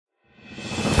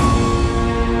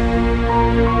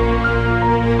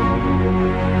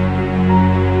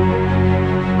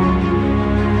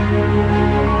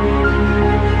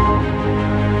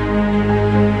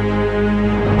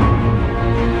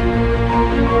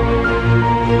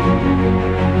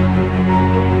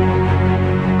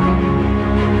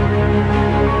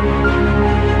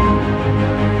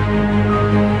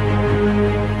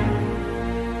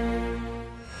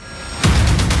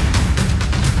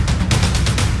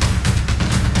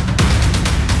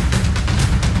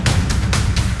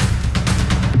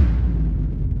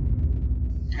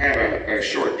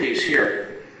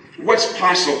what's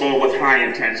possible with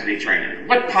high-intensity training?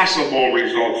 What possible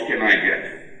results can I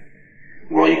get?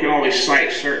 Well, you can always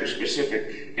cite certain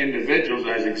specific individuals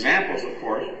as examples, of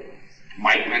course.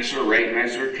 Mike Mentzer, Ray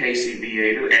Mentzer, Casey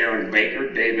Beater, Aaron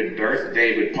Baker, David Dirth,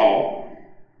 David Paul,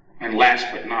 and last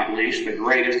but not least, the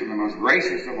greatest and the most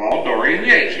gracious of all, Dorian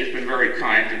Yates, who's been very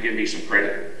kind to give me some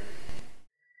credit.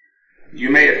 You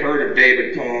may have heard of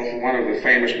David Paul, one of the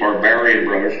famous Barbarian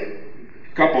brothers.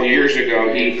 A couple years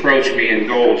ago, he approached me in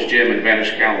Gold's Gym in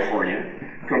Venice, California,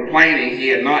 complaining he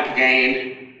had not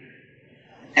gained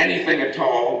anything at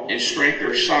all in strength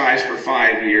or size for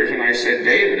 5 years. And I said,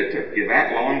 David, it took you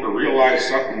that long to realize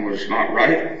something was not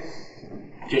right?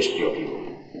 Just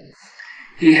joking.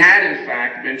 He had, in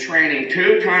fact, been training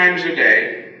 2 times a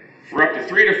day for up to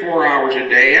 3 to 4 hours a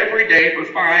day, every day for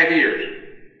 5 years.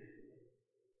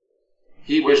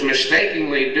 He was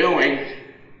mistakenly doing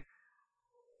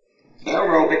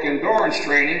aerobic endurance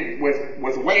training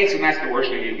with weights, and that's the worst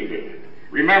thing you can do.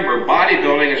 Remember,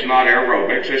 bodybuilding is not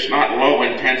aerobics. It's not low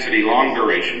intensity, long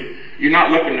duration. You're not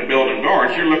looking to build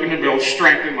endurance. You're looking to build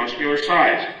strength and muscular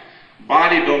size.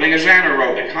 Bodybuilding is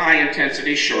anaerobic, high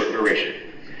intensity, short duration.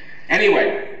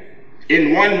 Anyway,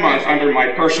 in 1 month under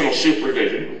my personal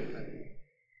supervision,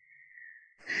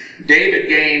 David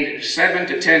gained 7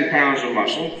 to 10 pounds of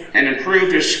muscle and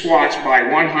improved his squats by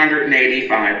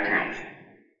 185 pounds.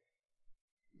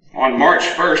 On March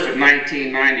 1st of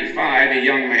 1995, a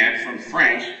young man from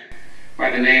France by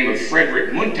the name of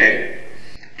Frederick Munte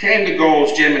came to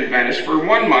Gold's Gym in Venice for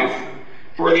 1 month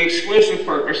for the exclusive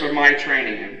purpose of my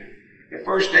training him. The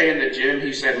first day in the gym,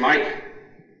 he said, Mike,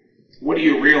 what do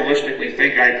you realistically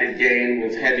think I could gain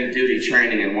with heavy-duty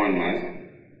training in 1 month?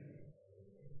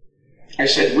 I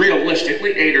said,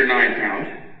 realistically, 8 or 9 pounds.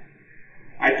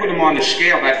 I put him on the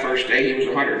scale that first day. He was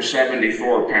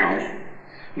 174 pounds.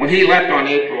 When he left on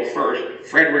April 1st,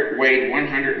 Frederick weighed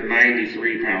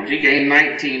 193 pounds. He gained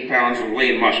 19 pounds of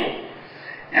lean muscle.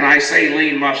 And I say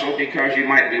lean muscle because you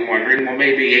might be wondering, well,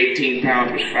 maybe 18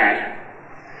 pounds was fat.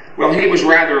 Well, he was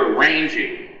rather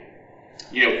rangy,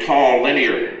 tall,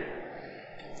 linear,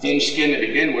 thin skin to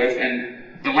begin with.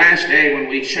 And the last day when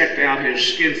we checked out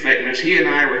his skin thickness, he and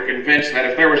I were convinced that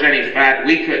if there was any fat,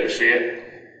 we couldn't see it.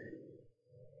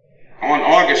 On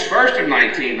August 1st of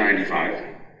 1995,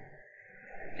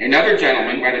 another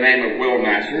gentleman by the name of Will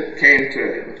Nasser came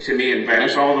to me in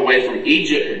Venice, all the way from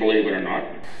Egypt, believe it or not,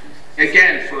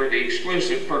 again for the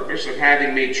exclusive purpose of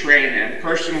having me train him,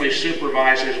 personally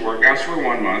supervise his workouts for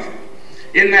 1 month.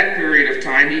 In that period of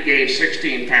time, he gained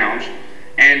 16 pounds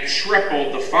and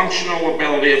tripled the functional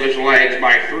ability of his legs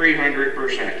by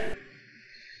 300%.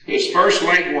 His first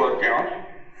leg workout,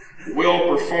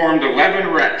 Will performed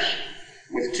 11 reps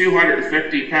with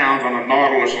 250 pounds on a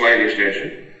Nautilus leg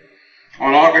extension.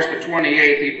 On August the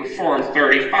 28th, he performed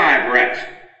 35 reps.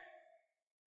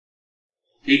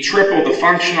 He tripled the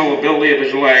functional ability of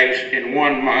his legs in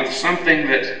 1 month, something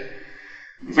that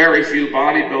very few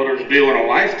bodybuilders do in a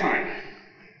lifetime.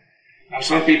 Now,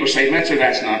 some people say, Mentzer,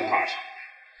 that's not possible.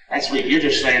 You're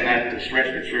just saying that to stretch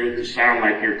the truth, to sound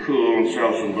like you're cool and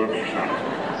sell some books or something.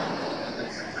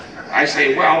 I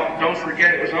say, well, don't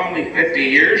forget it was only 50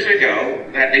 years ago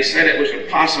that they said it was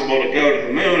impossible to go to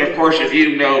the moon. Of course, if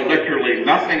you know literally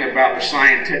nothing about the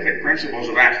scientific principles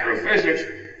of astrophysics,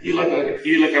 you look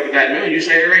up at that moon, you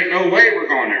say, there ain't no way we're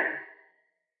going there.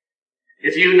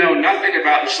 If you know nothing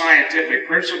about the scientific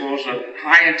principles of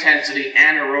high-intensity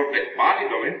anaerobic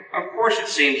bodybuilding, of course it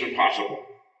seems impossible.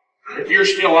 If you're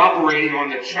still operating on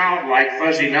the childlike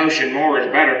fuzzy notion, more is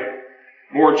better,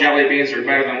 more jelly beans are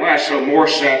better than less, so more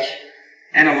sets,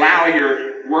 and allow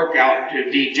your workout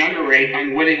to degenerate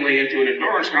unwittingly into an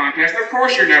endurance contest, of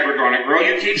course you're never going to grow.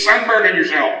 You keep sunburning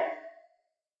yourself.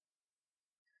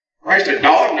 Christ, a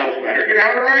dog knows better. Get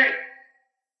out of the right.